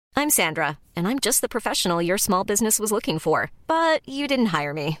I'm Sandra, and I'm just the professional your small business was looking for. But you didn't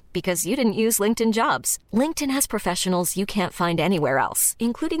hire me because you didn't use LinkedIn Jobs. LinkedIn has professionals you can't find anywhere else,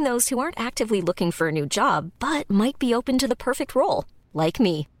 including those who aren't actively looking for a new job, but might be open to the perfect role, like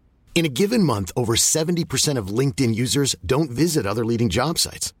me. In a given month, over 70% of LinkedIn users don't visit other leading job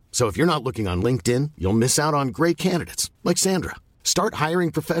sites. So if you're not looking on LinkedIn, you'll miss out on great candidates like Sandra. Start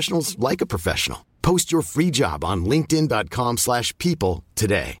hiring professionals like a professional. Post your free job on linkedin.com/people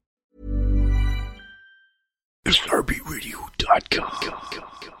today. SRBRadio.com.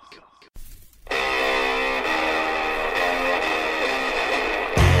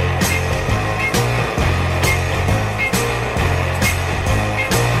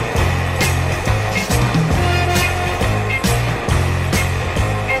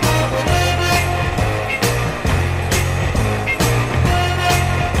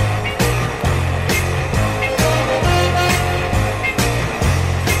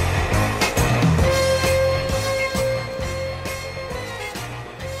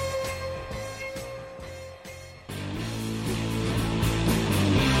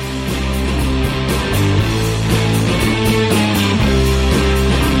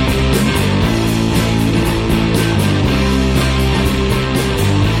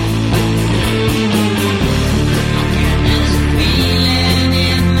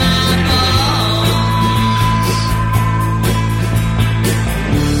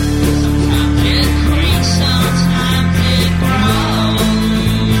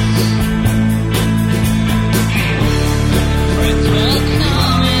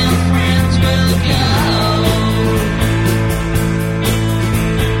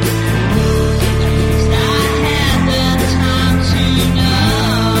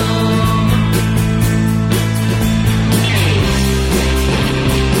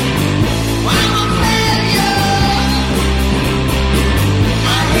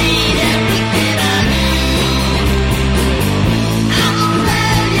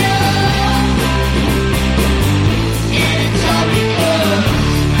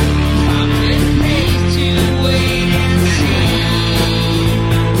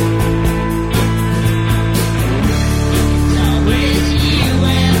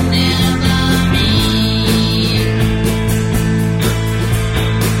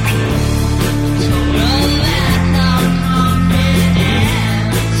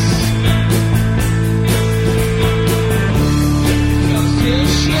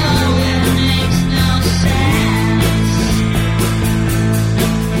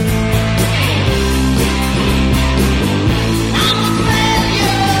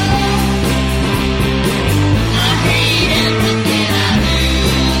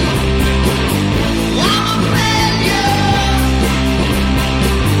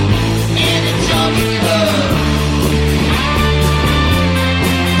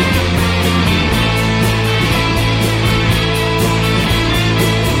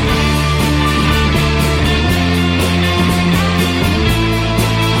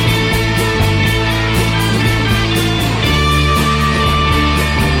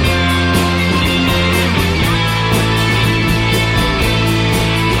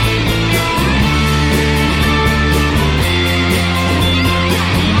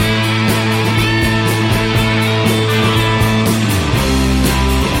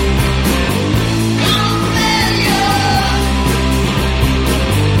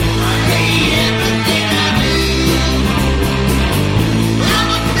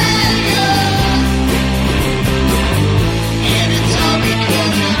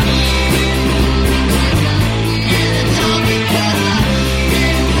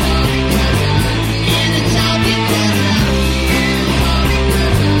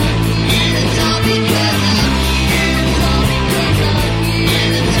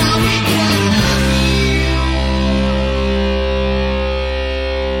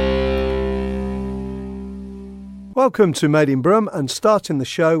 Welcome to Made in Brum, and starting the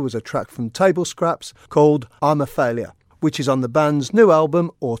show was a track from Table Scraps called I'm a Failure, which is on the band's new album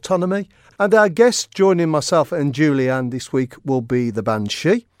Autonomy. And our guest joining myself and Julianne this week will be the band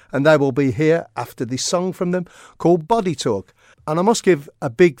She, and they will be here after this song from them called Body Talk. And I must give a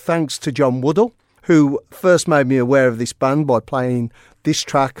big thanks to John Woodall, who first made me aware of this band by playing this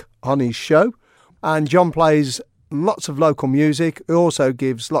track on his show. And John plays lots of local music. He also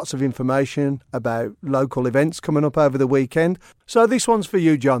gives lots of information about local events coming up over the weekend. So this one's for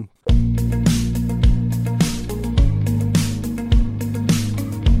you, John.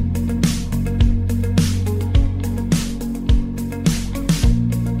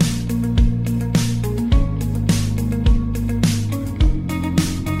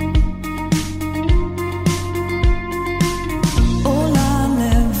 All I'll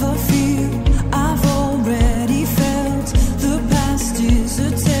ever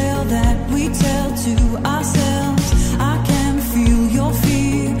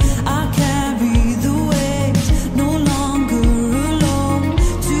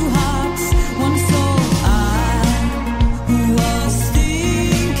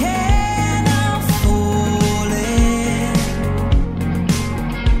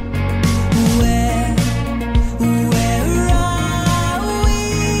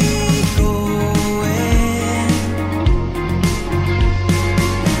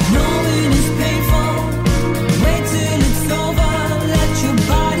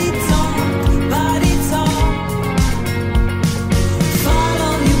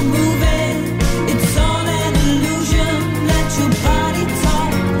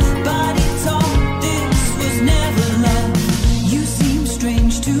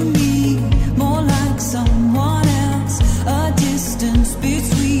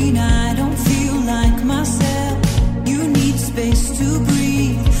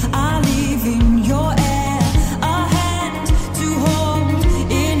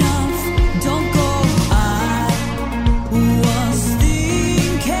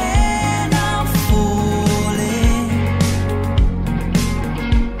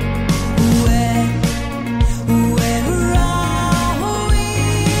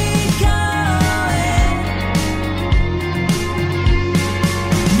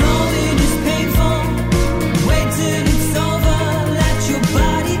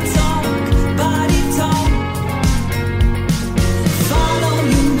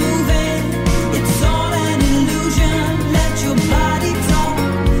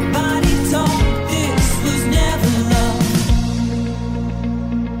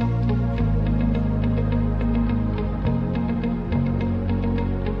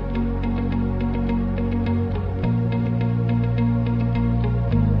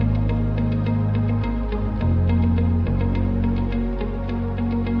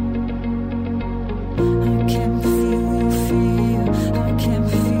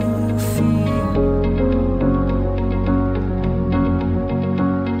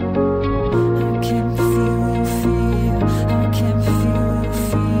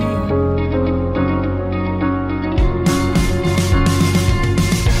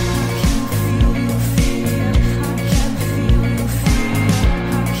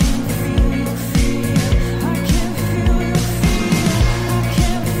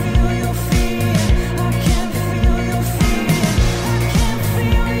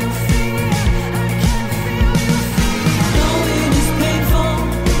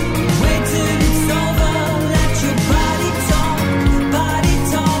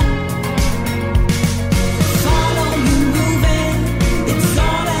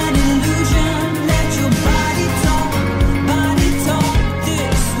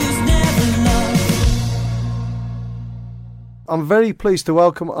I'm very pleased to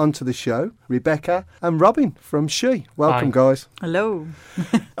welcome onto the show Rebecca and Robin from She. Welcome, Hi. guys. Hello.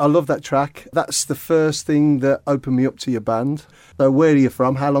 I love that track. That's the first thing that opened me up to your band. So where are you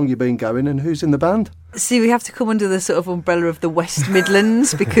from? How long you been going? And who's in the band? See, we have to come under the sort of umbrella of the West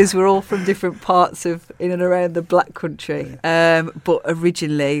Midlands because we're all from different parts of in and around the Black Country. But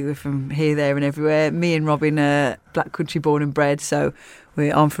originally we're from here, there and everywhere. Me and Robin are Black Country born and bred, so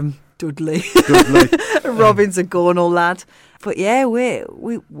I'm from Dudley. Robin's a Gornal lad. But yeah, we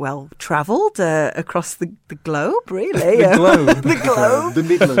well travelled across the globe, really. The globe. The globe. The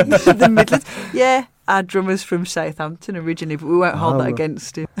Midlands. The Midlands. Yeah, our drummer's from Southampton originally, but we won't hold that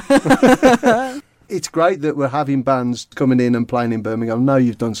against him. It's great that we're having bands coming in and playing in Birmingham. I know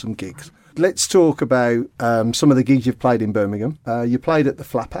you've done some gigs. Let's talk about some of the gigs you've played in Birmingham. You played at the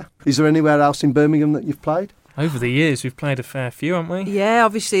Flapper. Is there anywhere else in Birmingham that you've played? Over the years, we've played a fair few, haven't we? Yeah,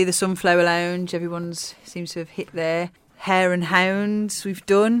 obviously the Sunflower Lounge, seems to have hit there. Hare and Hounds we've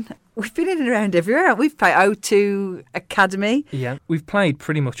done. We've been in and around everywhere. We've played O2 Academy. Yeah, we've played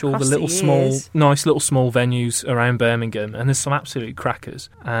pretty much all Across the little the small, years. nice little small venues around Birmingham, and there's some absolute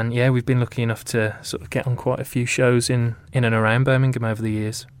crackers. And yeah, we've been lucky enough to sort of get on quite a few shows in and around Birmingham over the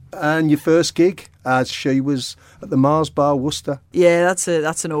years. And your first gig as She was at the Mars Bar, Worcester. Yeah, that's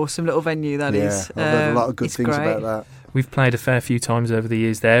an awesome little venue, that is. I've heard a lot of good it's things great. about that. We've played a fair few times over the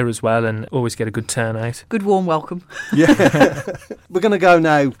years there as well, and always get a good turnout. Good warm welcome. Yeah. We're going to go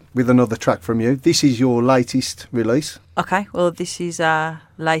now with another track from you. This is your latest release. Okay, well, this is our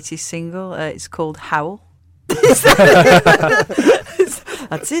latest single. It's called Howl. That's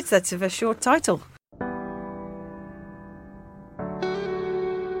it. That's a short title.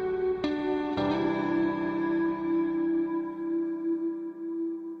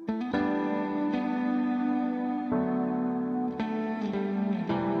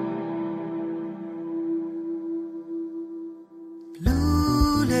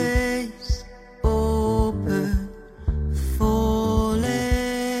 Blue lace open, falling.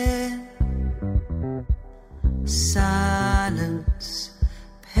 Silence,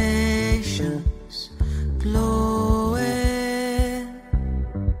 patience,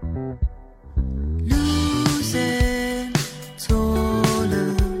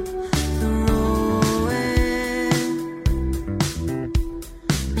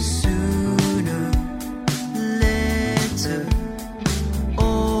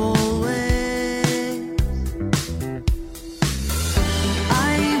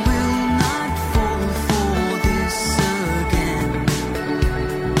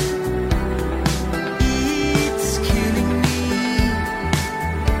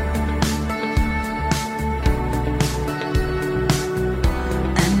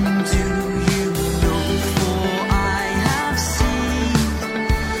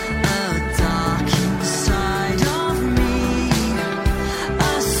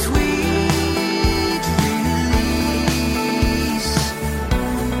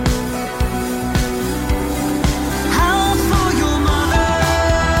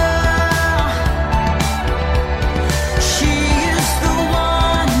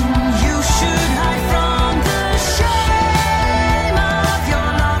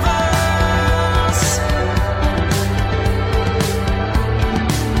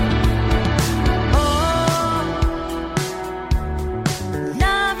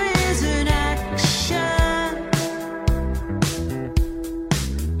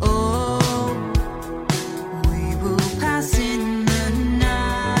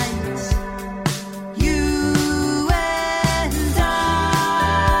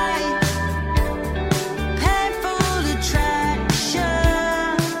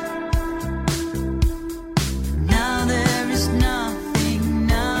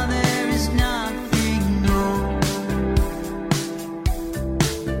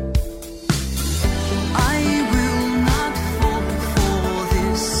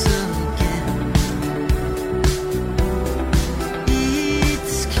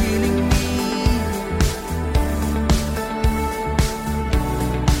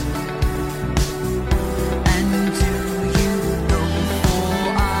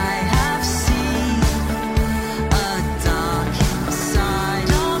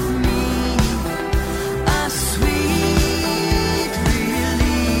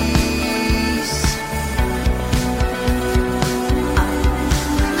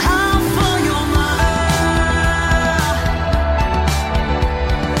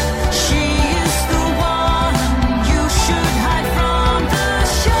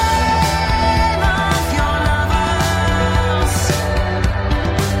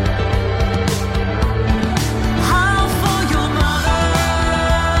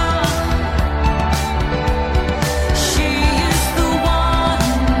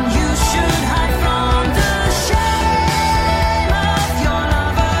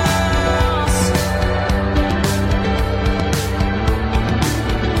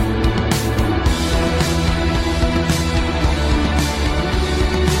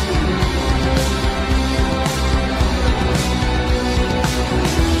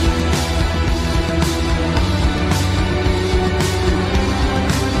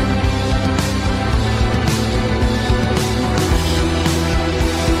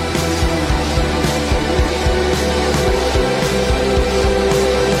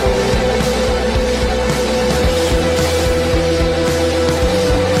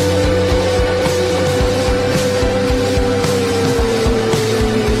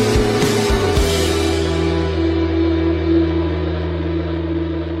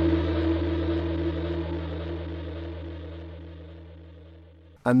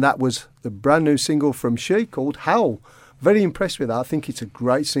 and that was the brand new single from She called Howl. Very impressed with that. I think it's a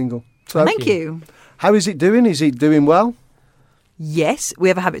great single. So, Thank you. how is it doing? Is it doing well? Yes, we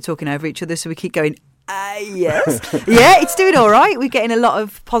have a habit of talking over each other, so we keep going, yes. Yeah, it's doing all right. We're getting a lot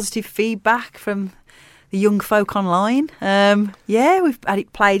of positive feedback from the young folk online. Yeah, we've had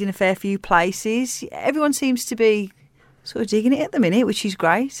it played in a fair few places. Everyone seems to be sort of digging it at the minute, which is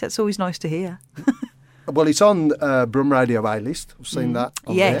great. That's always nice to hear. Well, it's on Brum Radio A-list. I've seen that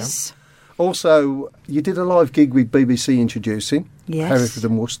on Yes. there. Also, you did a live gig with BBC Introducing, Yes. Hereford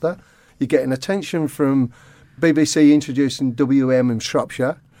and Worcester. You're getting attention from BBC Introducing WM and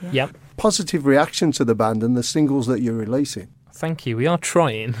Shropshire. Yep. Positive reaction to the band and the singles that you're releasing. Thank you. We are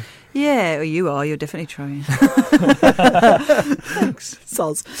trying. Yeah, well, you are. You're definitely trying. Thanks.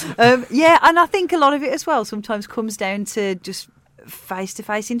 Soz. Yeah, and I think a lot of it as well sometimes comes down to just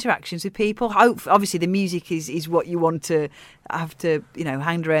face-to-face interactions with people. Obviously, the music is what you want to have to,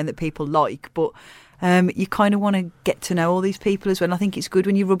 hang around that people like, but you kind of want to get to know all these people as well. And I think it's good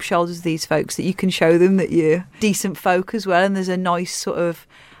when you rub shoulders with these folks that you can show them that you're decent folk as well, and there's a nice sort of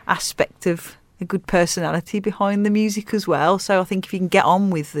aspect of a good personality behind the music as well. So I think if you can get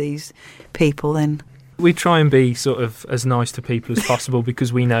on with these people, then We try and be sort of as nice to people as possible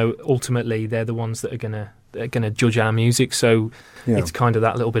because we know ultimately they're the ones that are gonna judge our music. So it's kind of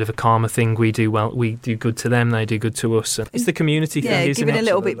that little bit of a karma thing. We do well, we do good to them, they do good to us. And it's the community thing, isn't giving it? a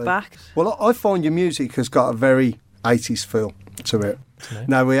little bit Absolutely. back. Well, I find your music has got a very 80s feel to it.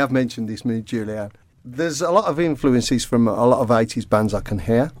 Now, we have mentioned this, me and Julianne. There's a lot of influences from a lot of 80s bands I can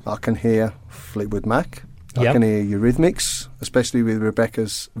hear. I can hear Fleetwood Mac. I Yep. can hear Eurythmics, especially with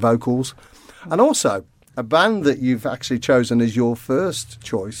Rebecca's vocals. And also, a band that you've actually chosen as your first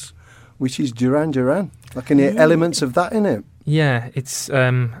choice, which is Duran Duran. I can hear elements of that in it. Yeah, it's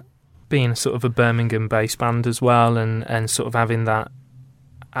being sort of a Birmingham-based band as well, and sort of having that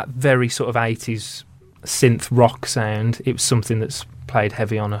very sort of 80s synth rock sound. It was something that's played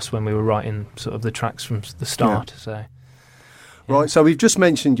heavy on us when we were writing sort of the tracks from the start. So, Right, so we've just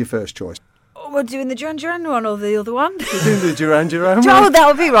mentioned your first choice. Oh, we're doing the Duran Duran one or the other one? You're doing the Duran Duran Oh, one? that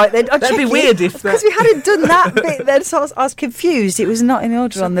would be right then. That'd be weird if because we hadn't done that bit then, so I was confused. It was not in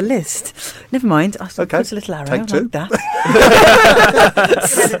order on the list. Never mind. I Okay. put a little arrow Take two. like that.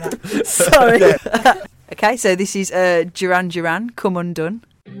 Sorry. Okay, so this is Duran Duran, Come Undone.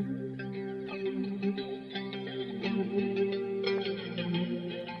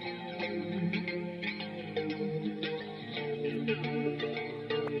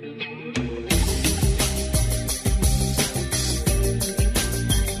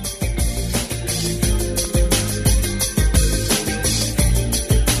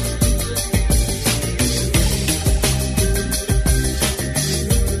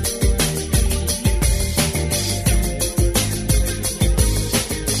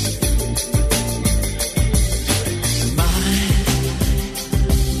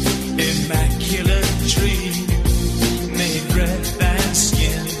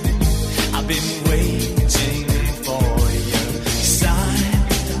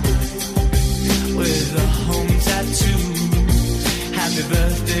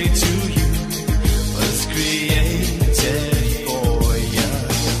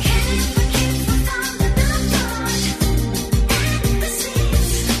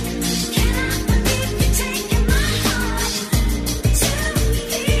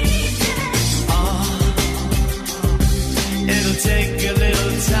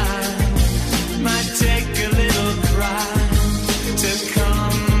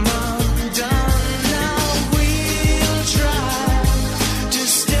 Just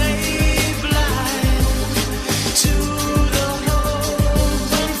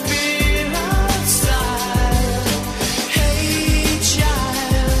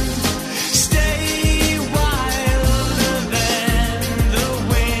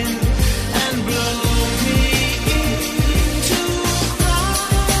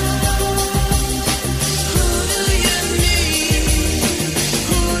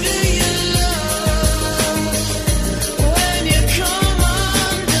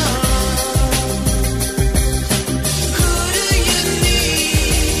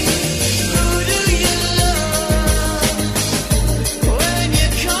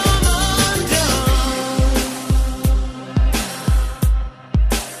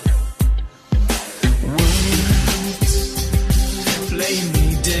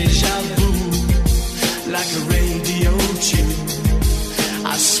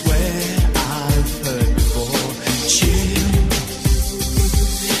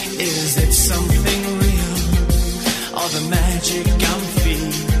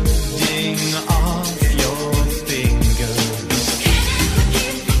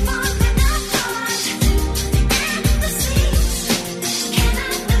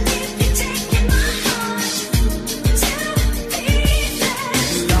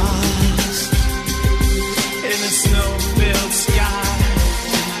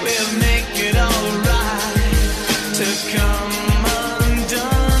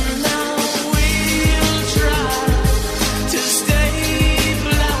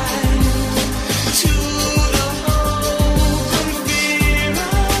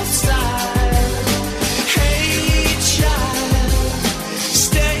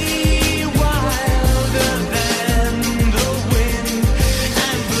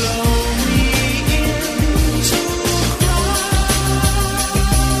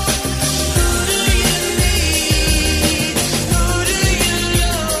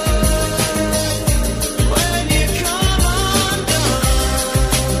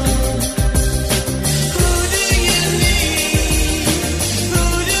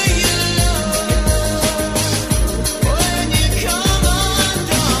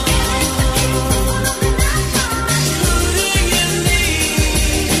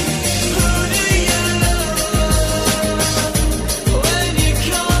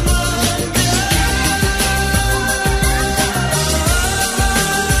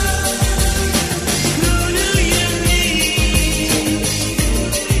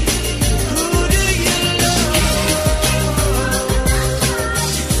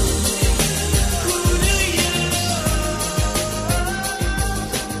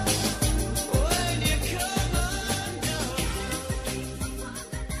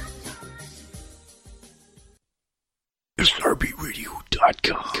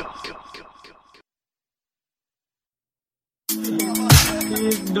He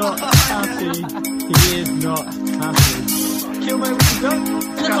is not happy. He is not happy. Kill my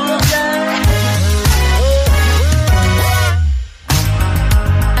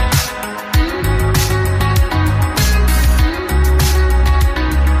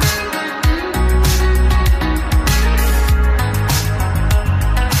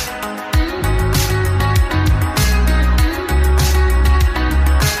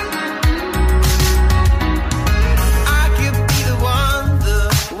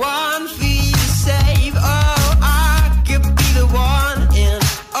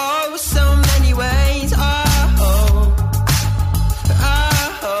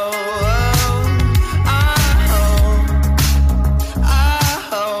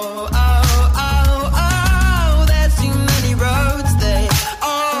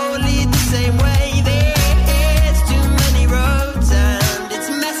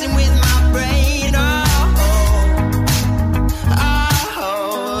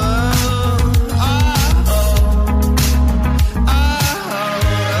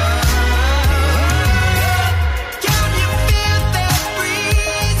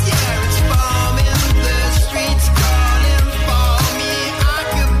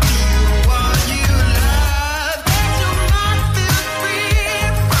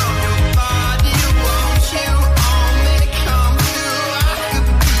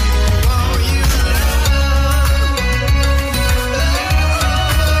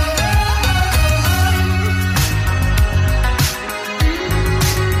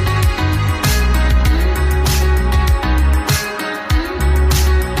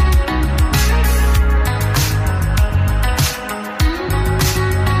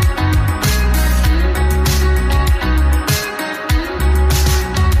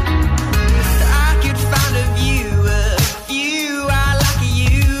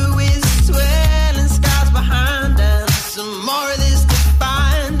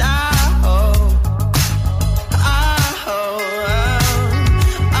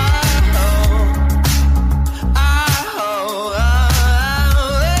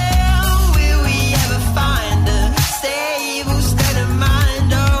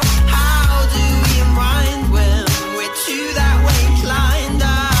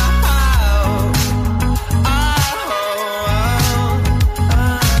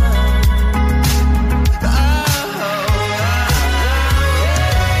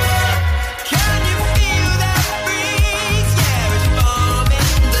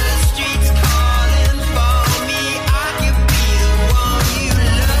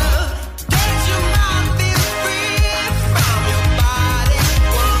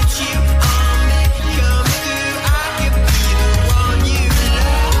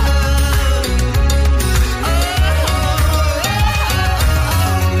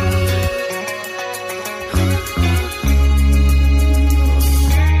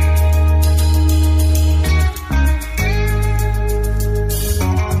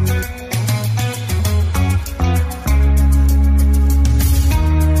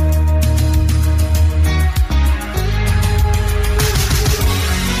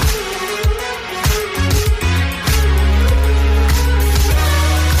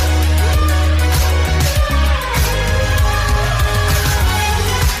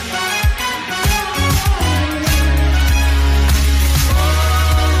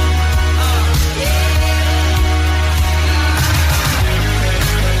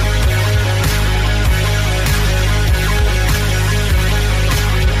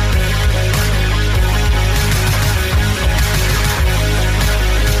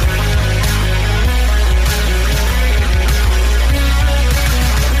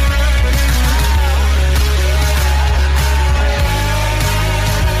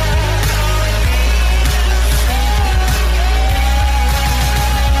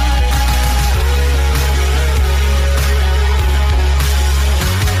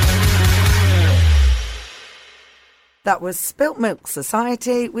That was Spilt Milk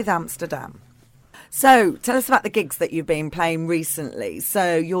Society with Amsterdam. So, tell us about the gigs that you've been playing recently.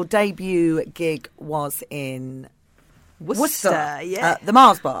 So, your debut gig was in Worcester, yeah. The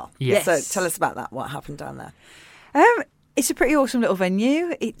Mars Bar. Yes. So, tell us about that. What happened down there? It's a pretty awesome little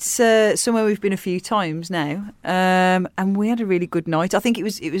venue. It's somewhere we've been a few times now, and we had a really good night. I think it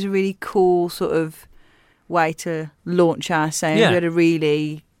was a really cool sort of way to launch our sound. Yeah. We had a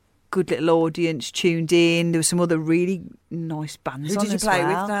really good little audience tuned in. There were some other really nice bands Who on did you as play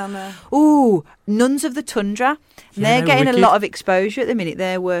well. with down there? Ooh, Nuns of the Tundra. Yeah, They're they were getting a wicked. lot of exposure at the minute.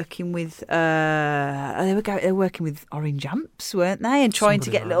 They're working with they're working with Orange Amps, weren't they? And trying to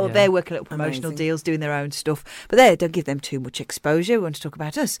Somebody get like little. that, yeah. They're working little promotional Amazing. deals, doing their own stuff. But they don't give them too much exposure. We want to talk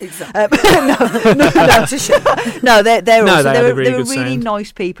about us. Exactly. No, they're No, also they had a really they're good really sound.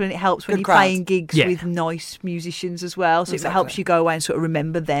 nice people, and it helps when Good you're crowd. playing gigs Yeah. with nice musicians as well. So Exactly. it helps you go away and sort of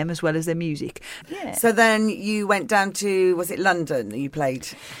remember them as well as their music. Yeah. So then you went down to, was it London? You played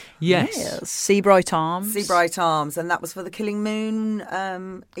Yes. Seabright Arms. Seabright Arms, and that was for the Killing Moon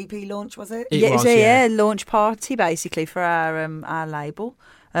EP launch, was it? It Yeah, was, it was yeah. a launch party basically for our label.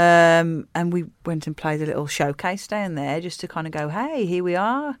 And we went and played a little showcase down there just to kind of go, hey, here we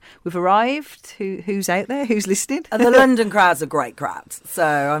are. We've arrived. Who's out there? Who's listening? And the London crowds are great crowds. So,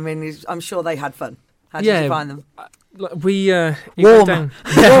 I mean, I'm sure they had fun. How did Yeah. you find them? We it Warm. went down.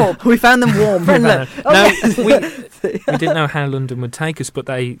 Warm. We found them warm. No, Okay. we didn't know how London would take us, but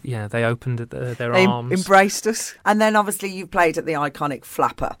they opened their They arms. embraced us. And then obviously you played at the iconic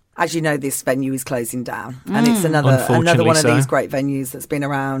Flapper. As you know, this venue is closing down, and it's another Unfortunately one of so. these great venues that's been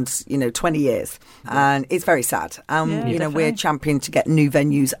around, 20 years, and it's very sad. Yeah, We're definitely. championing to get new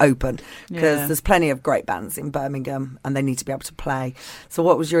venues open because Yeah. there's plenty of great bands in Birmingham, and they need to be able to play. So,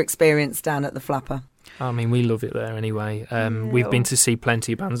 what was your experience down at the Flapper? I mean, we love it there anyway. We've been to see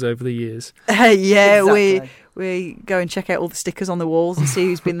plenty of bands over the years. Yeah, Exactly. we go and check out all the stickers on the walls and see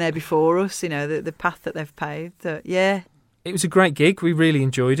who's been there before us. The path that they've paved. Yeah. It was a great gig. We really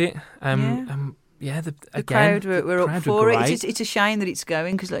enjoyed it. The Again, crowd were the up crowd for it. great. It's a shame that it's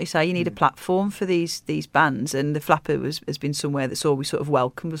going because, like you say, you need a platform for these bands, and the Flapper has been somewhere that's always sort of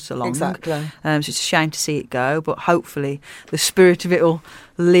welcomed us along. Exactly. So it's a shame to see it go, but hopefully the spirit of it will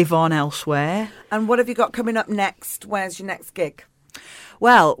live on elsewhere. And what have you got coming up next? Where's your next gig?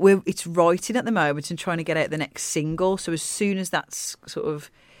 Well, it's writing at the moment and trying to get out the next single. So as soon as that's sort of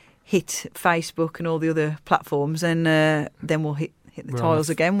hit Facebook and all the other platforms, and then we'll hit the We're on tiles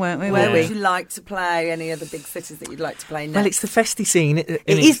the- again, won't we? Where Won't would we? you like to play? Any other big cities that you'd like to play next? Well, it's the festy scene. It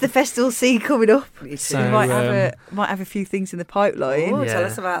is the festival scene coming up. So, we might have a few things in the pipeline. Oh, Yeah. tell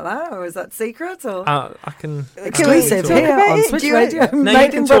us about that, or is that secret? Or I can. exclusive talk here about on it? Switch Do you- Radio. No, Made you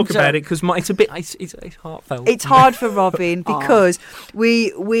in can Brum talk about it because it's a bit. It's heartfelt. It's hard for Robin because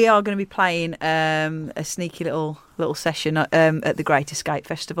we are going to be playing a sneaky little session at the Great Escape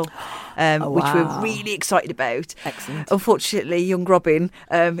Festival, which we're really excited about. Excellent. Unfortunately, young Robin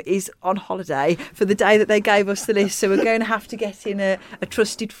is on holiday for the day that they gave us the list, so we're going to have to get in a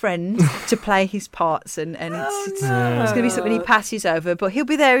trusted friend to play his parts, and it's going to be something he passes over, but he'll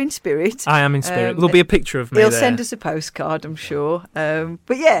be there in spirit. I am in spirit. There'll be a picture of me He'll there. send us a postcard, I'm sure.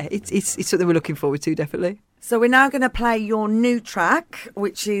 But yeah, it's something we're looking forward to, definitely. So we're now going to play your new track,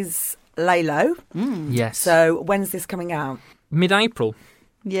 which is Lay Low. Yes. So when's this coming out? Mid-April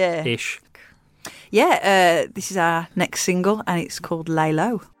Yeah. ish. Yeah, this is our next single, and it's called Lay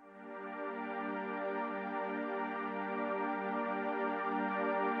Low.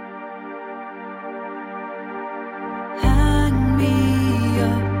 Hang me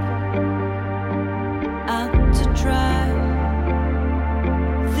up out to dry.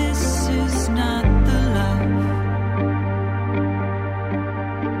 This is not the love.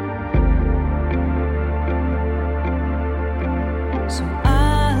 So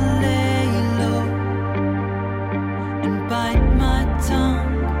I lay low and bite my tongue.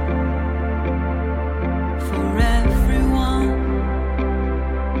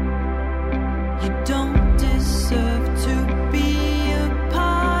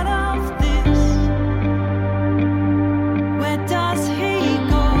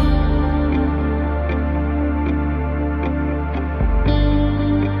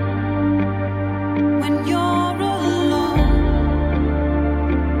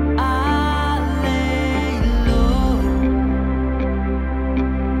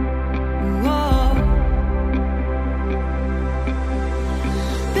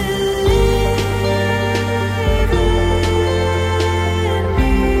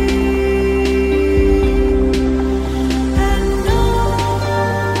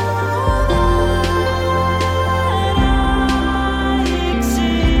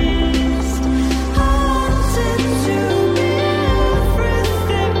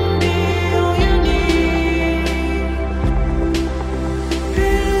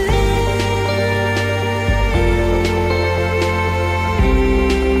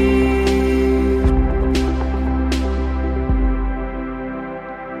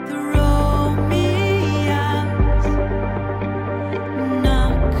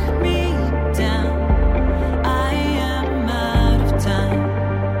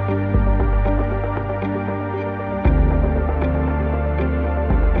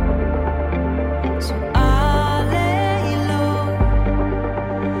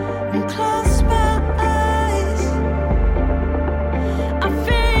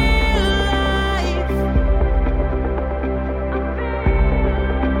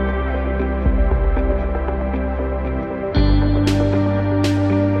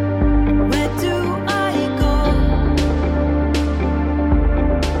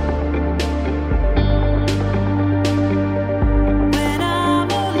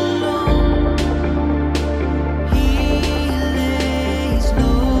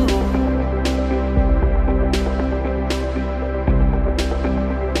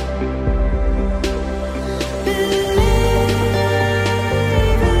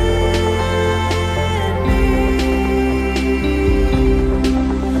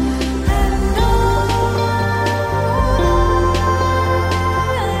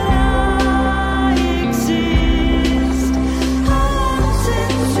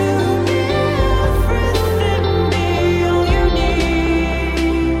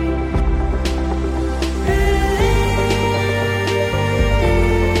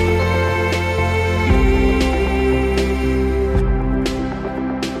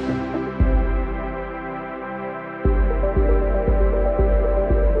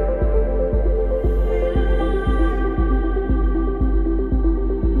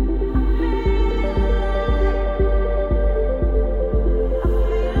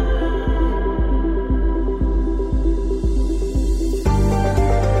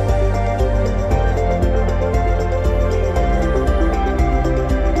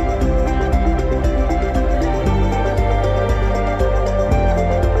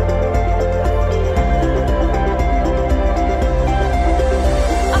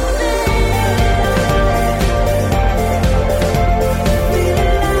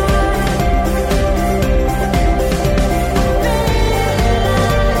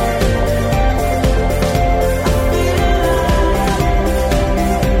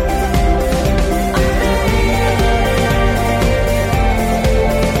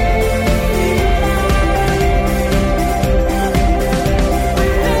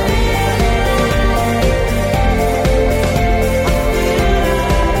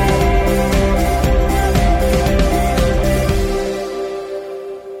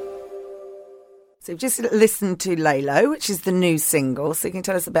 So you've just listened to Lalo, which is the new single. So you can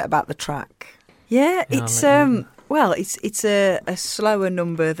tell us a bit about the track. Yeah, it's it's a slower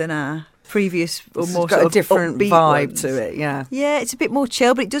number than our previous, or It's more got sort a of different upbeat vibe ones. to it, yeah. Yeah, it's a bit more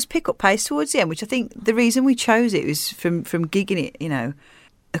chill, but it does pick up pace towards the end, which I think the reason we chose it was from gigging it, you know,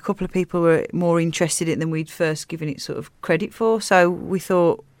 a couple of people were more interested in it than we'd first given it sort of credit for. So we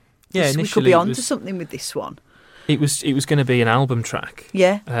thought, Yeah, we could initially be it on was- to something with this one. It was going to be an album track.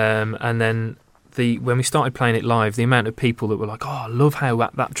 Yeah. And then when we started playing it live, the amount of people that were like, "Oh, I love how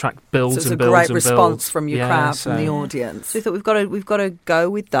that track builds So it's and a builds great and response builds." from your Yeah, crowd, so- from the audience. So we thought we've got to go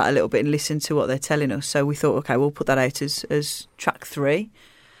with that a little bit and listen to what they're telling us. So we thought, okay, we'll put that out as track 3.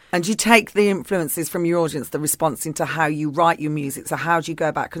 And you take the influences from your audience, the response into how you write your music. So how do you go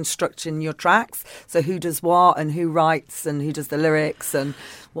about constructing your tracks? So who does what and who writes and who does the lyrics and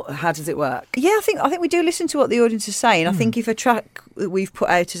how does it work? Yeah, I think we do listen to what the audience is saying. I think if a track that we've put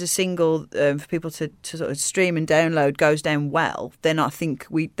out as a single for people to sort of stream and download goes down well, then I think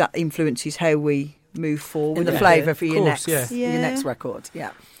that influences how we move forward. In the with flavour it. for your course, next yeah. your next record.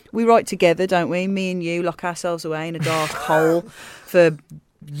 Yeah. We write together, don't we? Me and you lock ourselves away in a dark hole for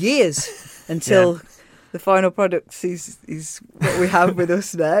years until the final product is what we have with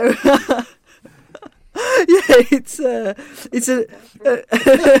us now. Yeah, it's a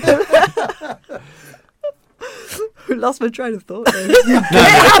I lost my train of thought then.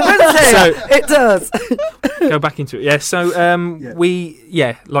 It does. Go back into it. Yeah. So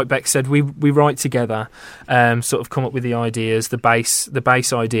like Beck said, we write together, sort of come up with the ideas, the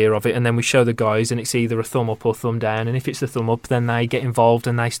base idea of it, and then we show the guys, and it's either a thumb up or thumb down. And if it's the thumb up, then they get involved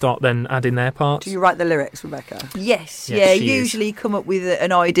and they start then adding their parts. Do you write the lyrics, Rebecca? Yes, Yeah, yeah. she is. Usually come up with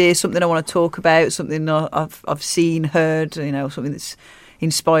an idea, something I want to talk about, something I've seen, heard, you know, something that's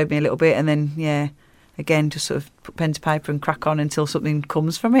inspired me a little bit, and then again, just sort of put pen to paper and crack on until something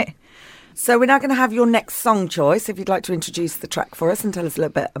comes from it. So we're now going to have your next song choice. If you'd like to introduce the track for us and tell us a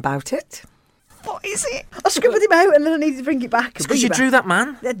little bit about it. What is it? I scribbled him out and then I needed to bring it back. Because you drew that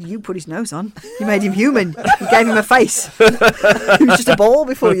man. Then you put his nose on. You made him human. You gave him a face. He was just a ball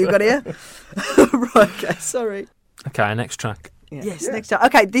before you got here. Right, okay, sorry. Okay, our next track. Yes, next time.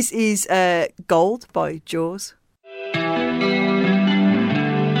 Okay, this is Gold by Jaws.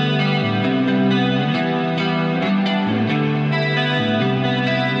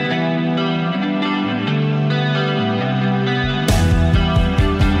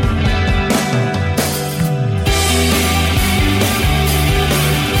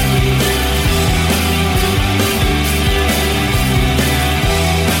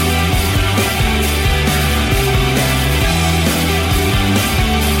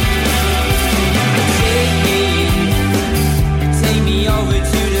 Take me over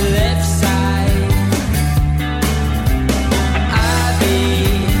to the left side.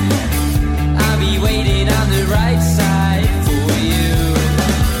 I'll be waiting on the right side for you.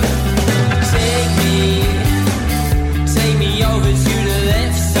 Take me over to the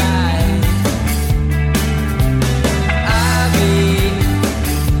left side.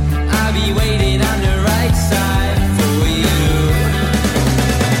 I'll be waiting on the right side for you.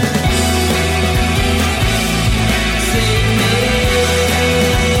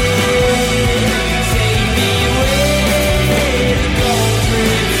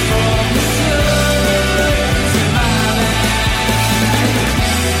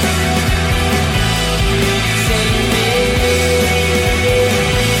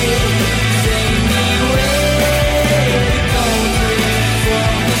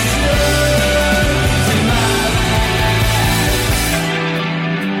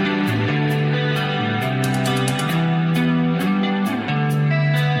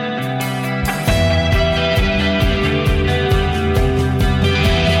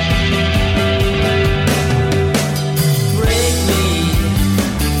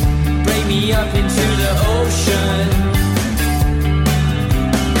 Break me up into the ocean.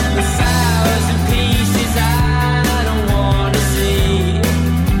 A thousand pieces I don't wanna see.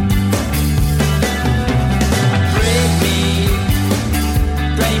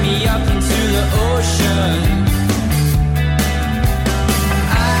 Break me up into the ocean.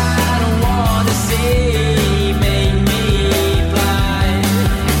 I don't wanna see, make me blind.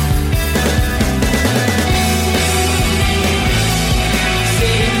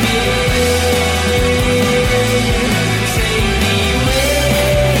 Take me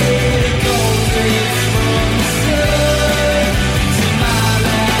where the gold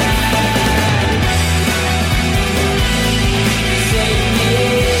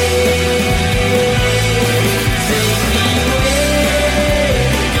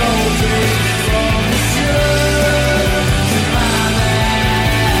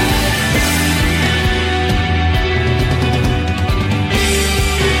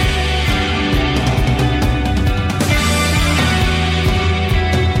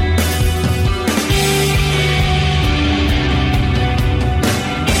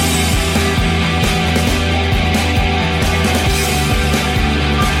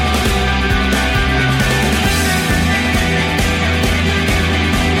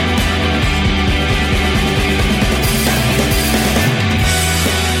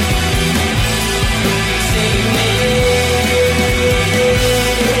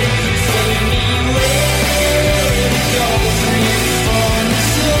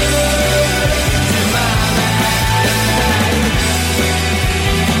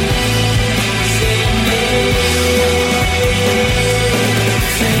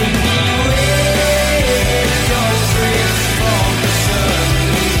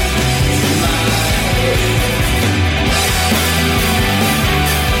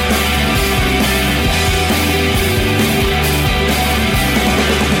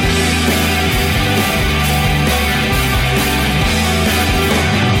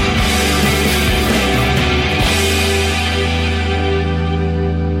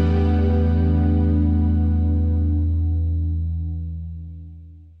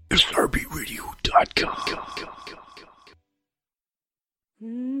SRBRadio.com.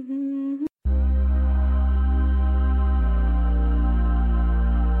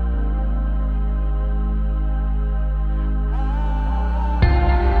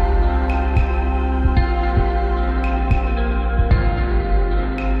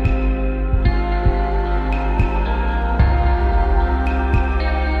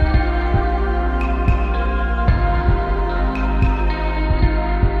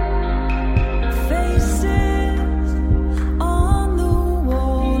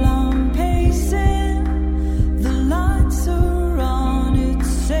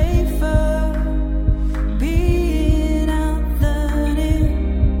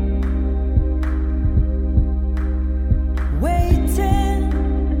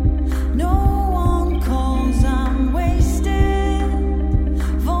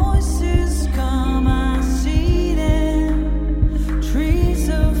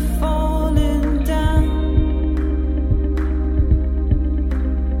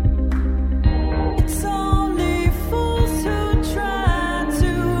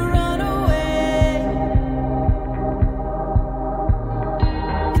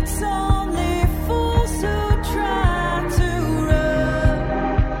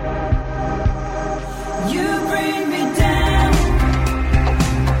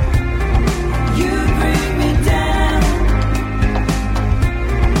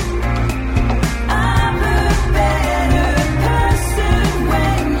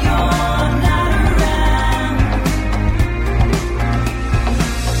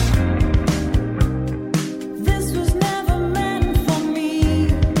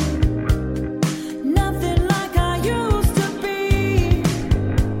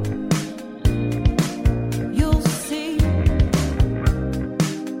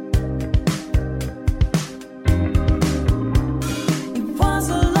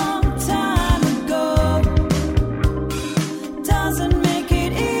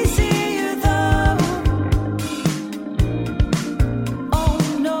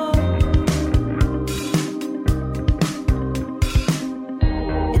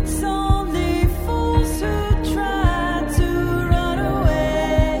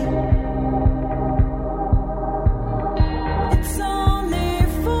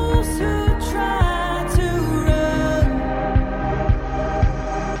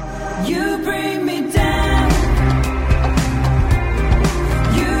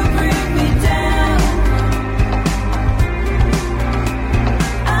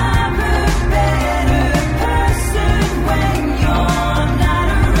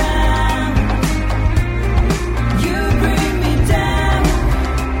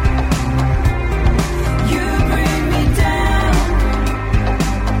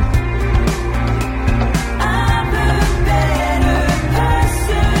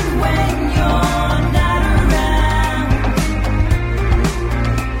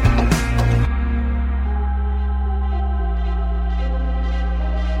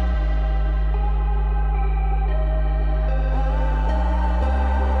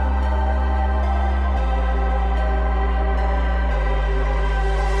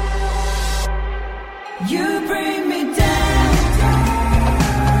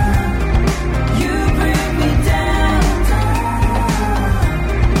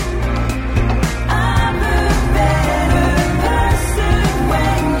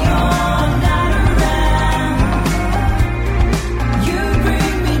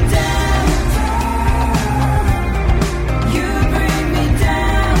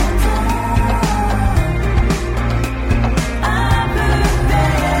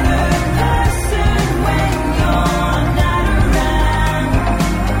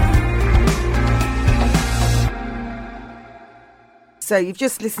 So you've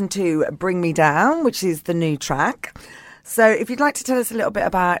just listened to Bring Me Down, which is the new track. So if you'd like to tell us a little bit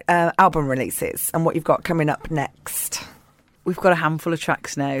about album releases and what you've got coming up next. We've got a handful of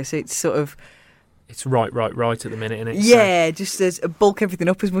tracks now, so it's sort of... It's right at the minute, isn't it? Yeah, just as bulk everything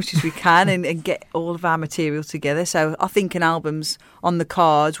up as much as we can and get all of our material together. So I think an album's on the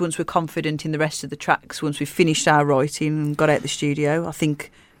cards once we're confident in the rest of the tracks, once we've finished our writing and got out the studio. I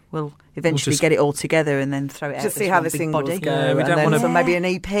think we'll eventually get it all together and then throw it out. Just see how the singles go. Yeah, we don't want to... maybe an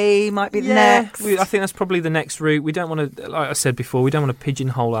EP might be the next. I think that's probably the next route. We don't want to, like I said before, we don't want to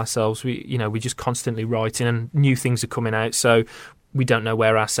pigeonhole ourselves. We're just constantly writing and new things are coming out. So we don't know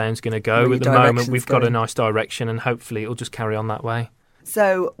where our sound's going to go. At the moment, we've got a nice direction and hopefully it'll just carry on that way.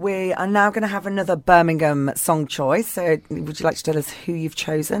 So we are now going to have another Birmingham song choice. So would you like to tell us who you've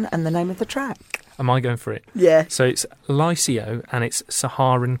chosen and the name of the track? Am I going for it? Yeah. So it's Lycio and it's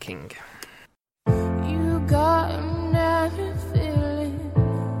Saharan King. You got another feeling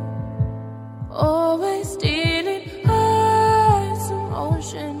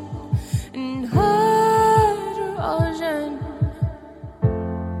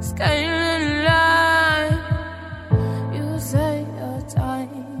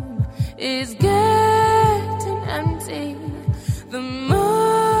is getting empty. The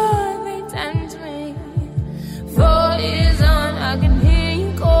more they tempt me. 4 years on, I can hear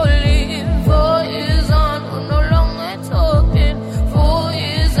you calling. 4 years on, we're no longer talking. 4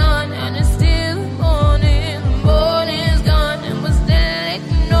 years on, and it's still morning. The morning's gone, and we're still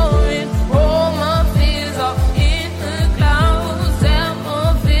ignoring. All my fears are in the clouds, and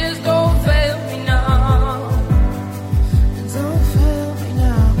my fears don't fail me now. Don't fail me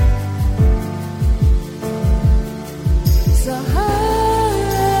now. So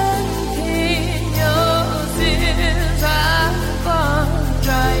hurricane, your tears have gone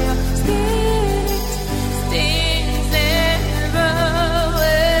dry. Your skin stings everywhere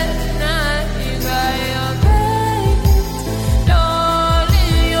when I cry. Your veins,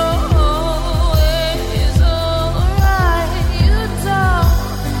 darling, you're always alright. You don't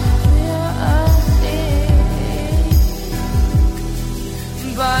feel a thing,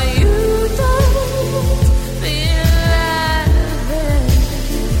 but you don't feel nothing.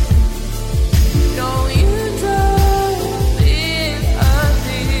 No, you don't feel a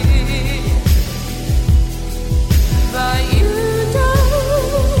thing, but you don't,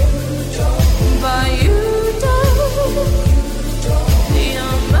 but you don't.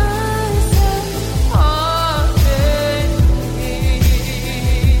 You're myself heartache.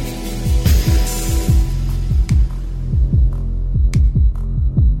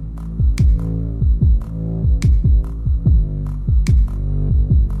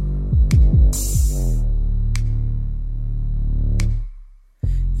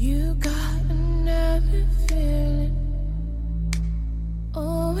 You got another feeling,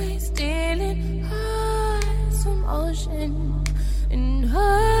 always dealing hard some ocean and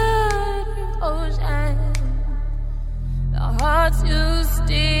hard ocean. The hearts you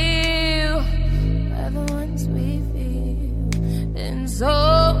steal are the ones we feel. And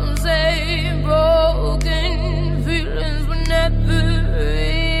some say broken feelings were never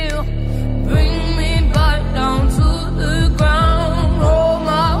real. Bring me back down to the ground. All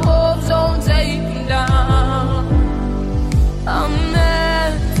my hopes don't take me down. I'm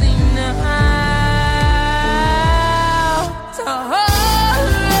empty now. So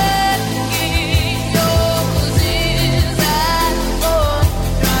hurricane, yours is at full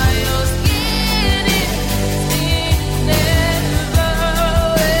dry. Your skin is stings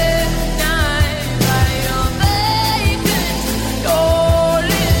everywhere night. By your vacant,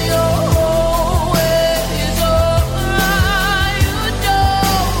 darling, you're always alright. You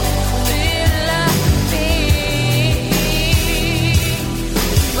don't feel like me,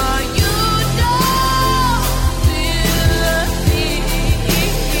 but you don't feel like me.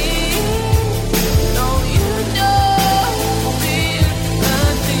 No, you don't feel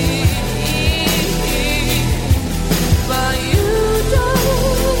nothing, but you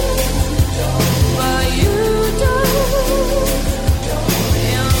don't, but you don't. You're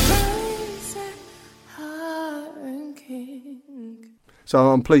mindset hurricane. So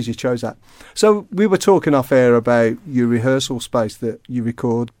I'm pleased you chose that. So we were talking off air about your rehearsal space that you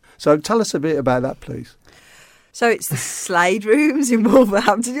record. So tell us a bit about that, please. So it's the Slade Rooms in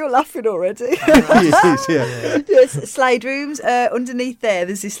Wolverhampton. You're laughing already. Yes, yeah. Yes, Slade Rooms. Underneath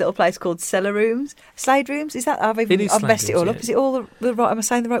there's this little place called Cellar Rooms. Slade Rooms, is that? I've It is messed Slade it all Rooms, up. Is it all the right? Am I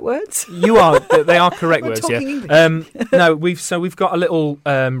saying the right words? You are. They are correct We're words. talking Yeah. English. No, we've got a little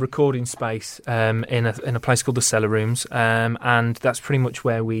recording space in a place called the Cellar Rooms, and that's pretty much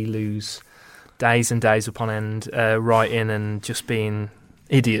where we lose days and days upon end writing and just being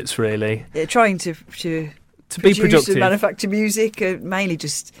idiots, really. Yeah, trying to be produce productive. and manufacture music, mainly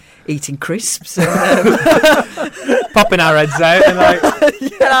just eating crisps. Popping our heads out and like,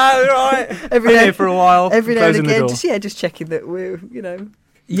 yeah, right. Been here for a while. Every now and closing the again, door. just checking that we're,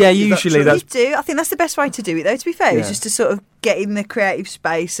 Yeah, Is that usually true? that's You do. I think that's the best way to do it, though. To be fair, Yeah. is just to sort of get in the creative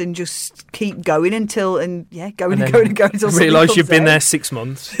space and just keep going until going and and then going until something realise comes you've been out. there 6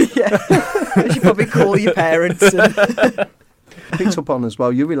 months. Yeah, you should probably call your parents. And Picked up on as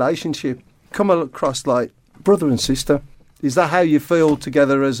well your relationship. Come across like brother and sister. Is that how you feel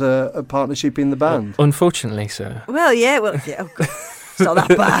together as a partnership in the band? Unfortunately, sir. well, yeah. Oh God, it's not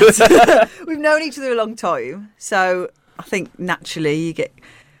that bad. We've known each other a long time, so I think naturally you get.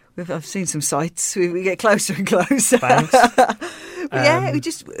 I've seen some sights. We get closer and closer. Thanks. But yeah,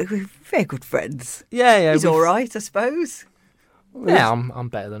 we're very good friends. Yeah. He's all right, I suppose. Yeah, I'm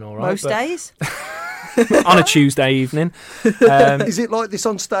better than all right. Most days. On a Tuesday evening. Is it like this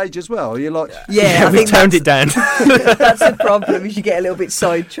on stage as well? Are you like, Yeah, I we think toned it down. that's the problem. Is you get a little bit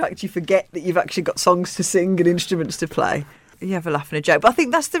sidetracked. You forget that you've actually got songs to sing and instruments to play. You have a laugh and a joke. But I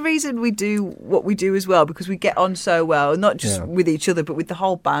think that's the reason we do what we do as well, because we get on so well, not just with each other, but with the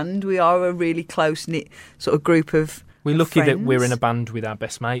whole band. We are a really close-knit sort of group of We're lucky friends. that we're in a band with our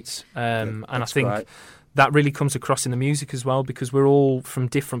best mates. And I think that really comes across in the music as well, because we're all from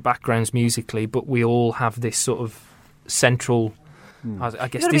different backgrounds musically, but we all have this sort of central, I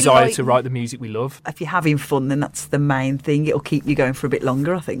guess, desire to write the music we love. If you're having fun, then that's the main thing. It'll keep you going for a bit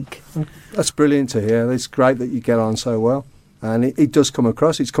longer, I think. That's brilliant to hear. It's great that you get on so well. And it does come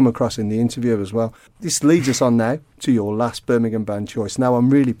across. It's come across in the interview as well. This leads us on now to your last Birmingham band choice. Now, I'm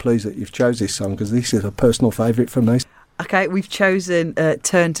really pleased that you've chose this song, because this is a personal favourite for me. Okay, we've chosen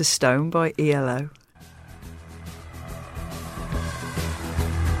Turn to Stone by ELO.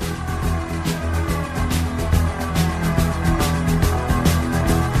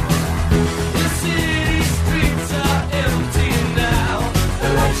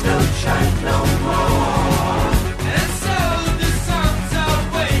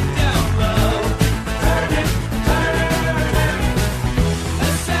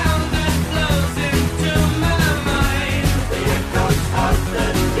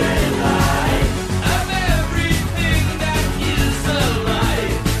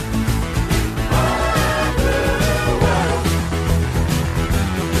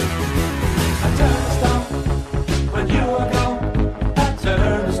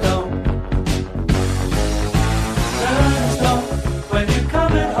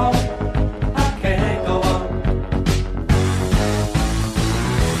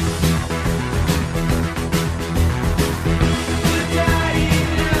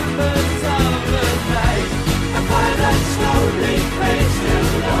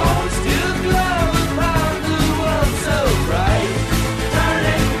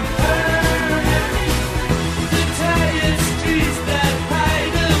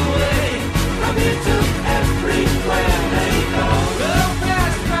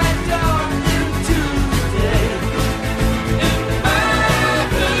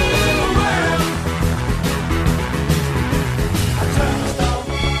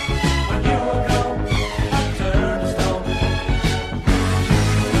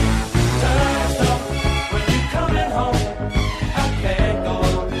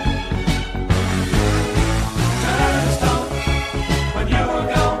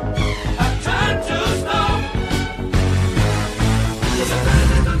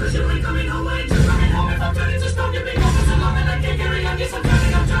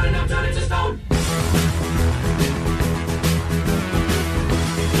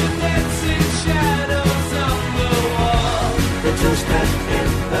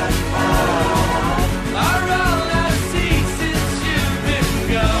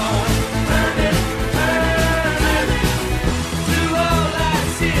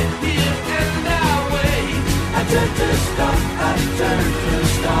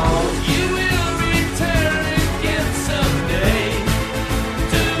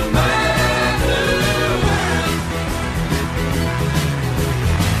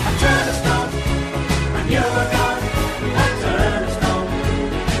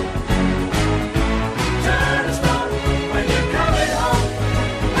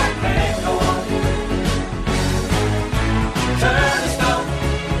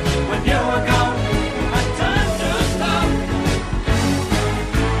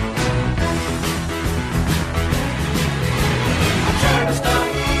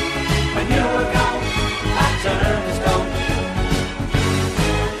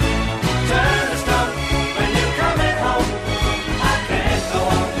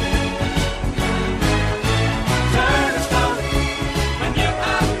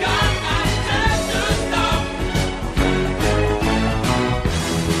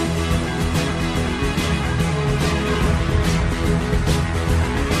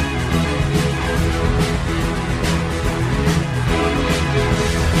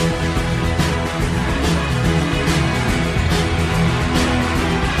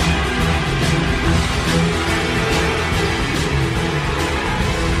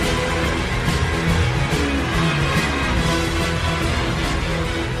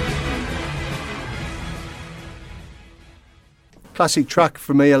 Classic track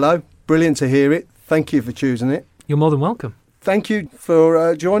from ELO. Brilliant to hear it. Thank you for choosing it. You're more than welcome. Thank you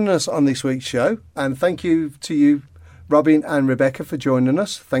for joining us on this week's show. And thank you to you, Robin and Rebecca, for joining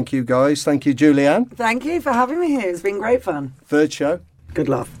us. Thank you, guys. Thank you, Julianne. Thank you for having me here. It's been great fun. Third show. Good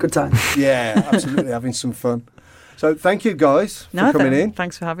laugh. Good time. Yeah, absolutely. Having some fun. So thank you, guys, for coming in.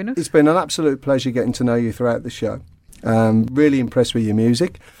 Thanks for having us. It's been an absolute pleasure getting to know you throughout the show. Really impressed with your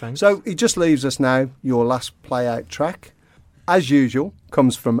music. Thanks. So it just leaves us now, your last play-out track. as usual,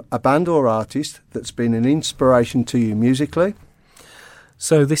 comes from a band or artist that's been an inspiration to you musically.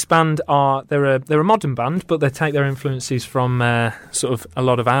 So this band they're a modern band, but they take their influences from sort of a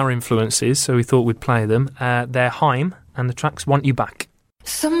lot of our influences, so we thought we'd play them. They're Haim, and the track's Want You Back.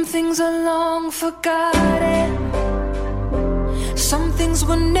 Some things are long forgotten, some things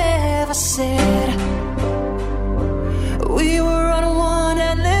were never said. We were on one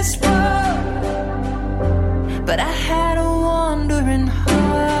endless road, but I had a wandering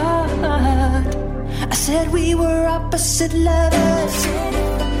heart. I said we were opposite lovers.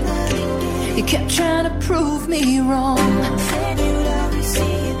 You kept trying to prove me wrong,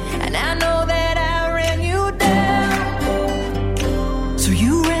 and I know that I ran you down, so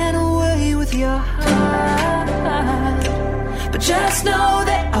you ran away with your heart. But just know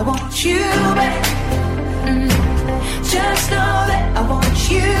that I want you back. Just know that I want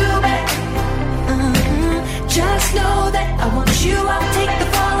you back. Just know that I want you. I'll take the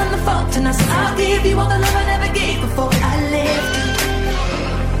fall and the fault, and I'll give you all the love I never gave before I left you.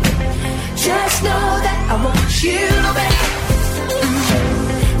 Just know that I want you back.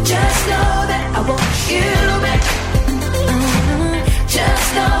 Just know that I want you back. Just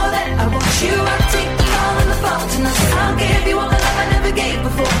know that I want you. I'll take the fall and the fault, and I'll give you all the love I never gave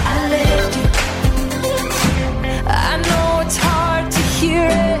before I left you. I know it's hard to hear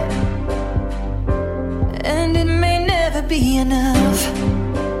it, and it may never be enough,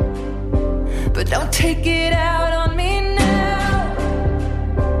 but don't take it out on me now,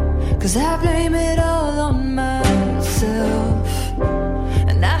 'cause I blame it all on myself.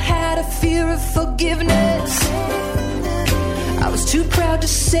 And I had a fear of forgiveness, I was too proud to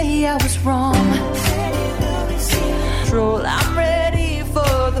say I was wrong. Troll, I'm ready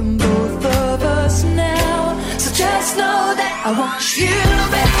for them, both of us now. So just know that I want you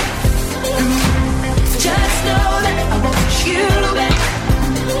back. Just know that I want you back.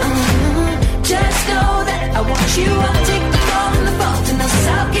 Just know that I want you. I'll take the fall and the fault, and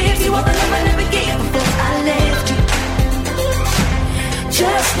I'll give you all the love I never gave before I left you.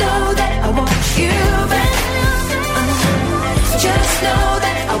 Just know that I want you back. Just know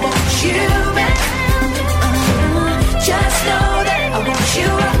that I want you back. Just know that I want you.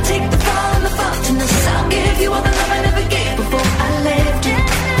 I'll take the fall and the fault, and I'll give you all the love I never gave before I left you.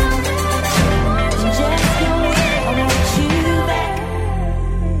 Just know that I want you back.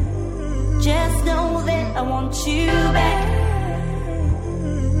 Just know that I want you back.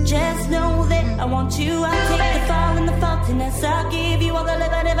 Just know that I want you. I'll take the fall and the fault, and I'll give you all the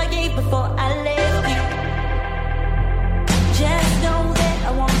love I never gave before I left you. Just know that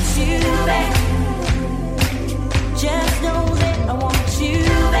I want you back. Just know that I want you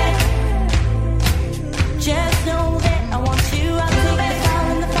back. Just know that I want you. I'll take the fall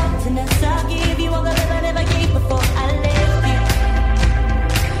and the fault, and I'll give you all the love I never gave before I left you.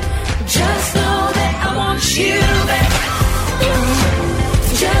 Just know that I want you back.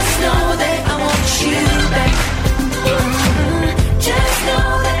 Just know that I want you back. Just know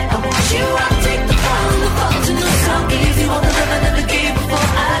that I want you. I'll take the fall and the fault, and I'll give you all the love I never gave before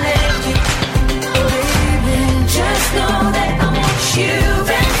I left you. Just know that I want you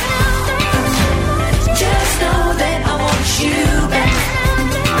back. Just know that I want you back.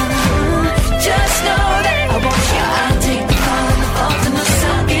 Just know that I want you. I'll take the fall and the fault, and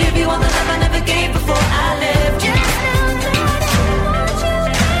I'll give you all the love I never gave before I left you.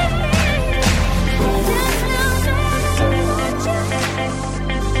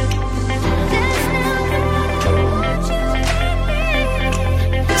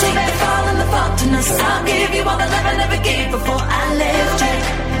 Take the fall and the fault, and I'll give you all the love I never gave before I left you.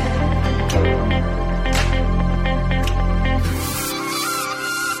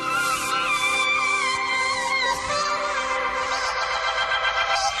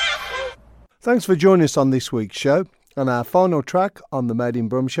 Thanks for joining us on this week's show. And our final track on the Made in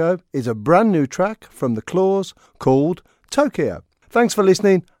Brum show is a brand new track from The Claws called Tokyo. Thanks for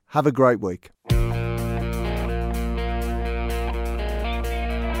listening. Have a great week.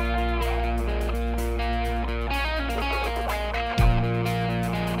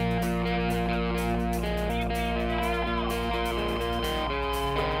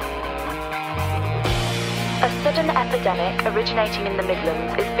 A sudden epidemic originating in the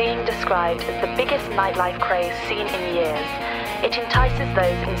Midlands is being described as the biggest nightlife craze seen in years. It entices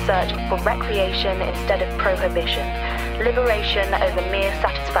those in search for recreation instead of prohibition, liberation over mere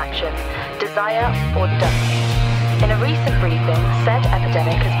satisfaction, desire or dust. In a recent briefing, said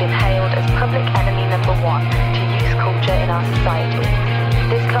epidemic has been hailed as public enemy number one to youth culture in our society.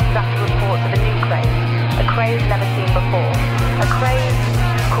 This comes after reports of a new craze, a craze never seen before, a craze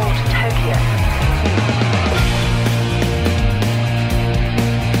called Tokyo.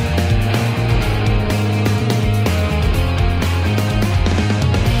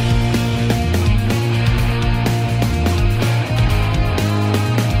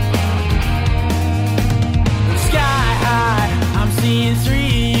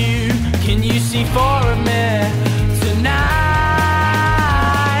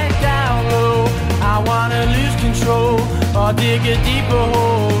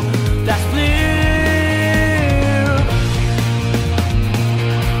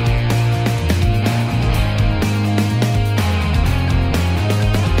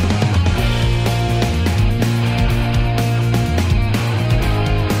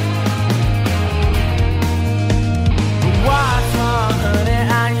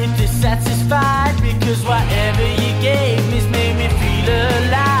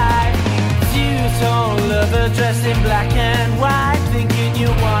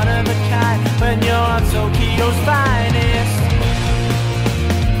 radio's finest.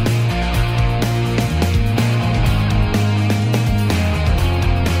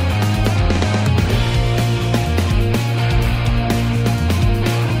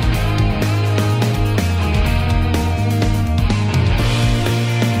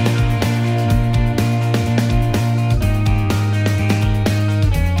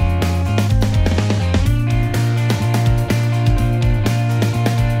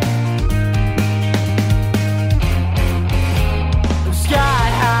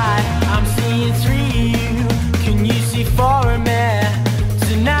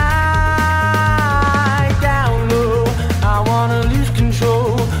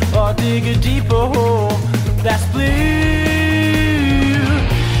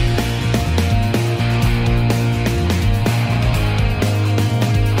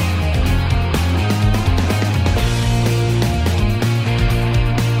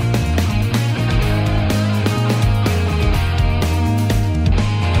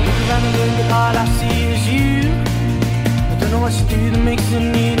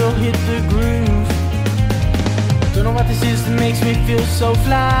 So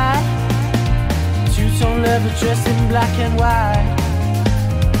fly, two-tone leather dressed in black and white.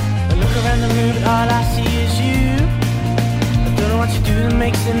 I look around the room and all I see is you. I don't know what you do that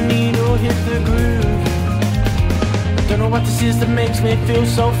makes the needle hit the groove. I don't know what this is that makes me feel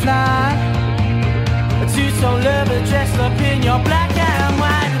so fly. A two-tone leather dressed up in your black and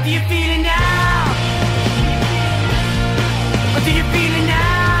white. Do you feel it now? Or do you feel it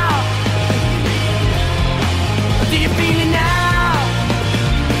now? Or do you feel it now?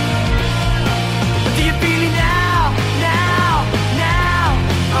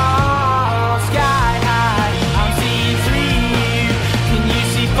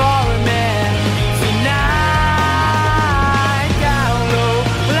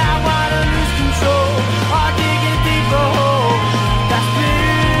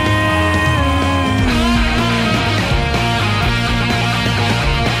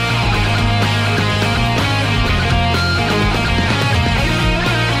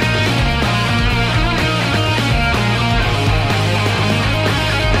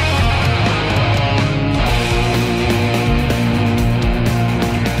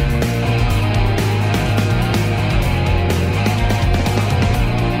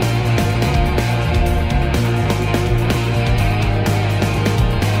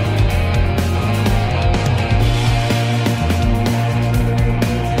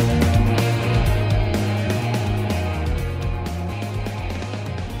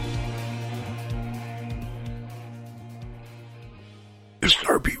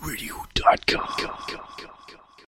 SRBRadio.com.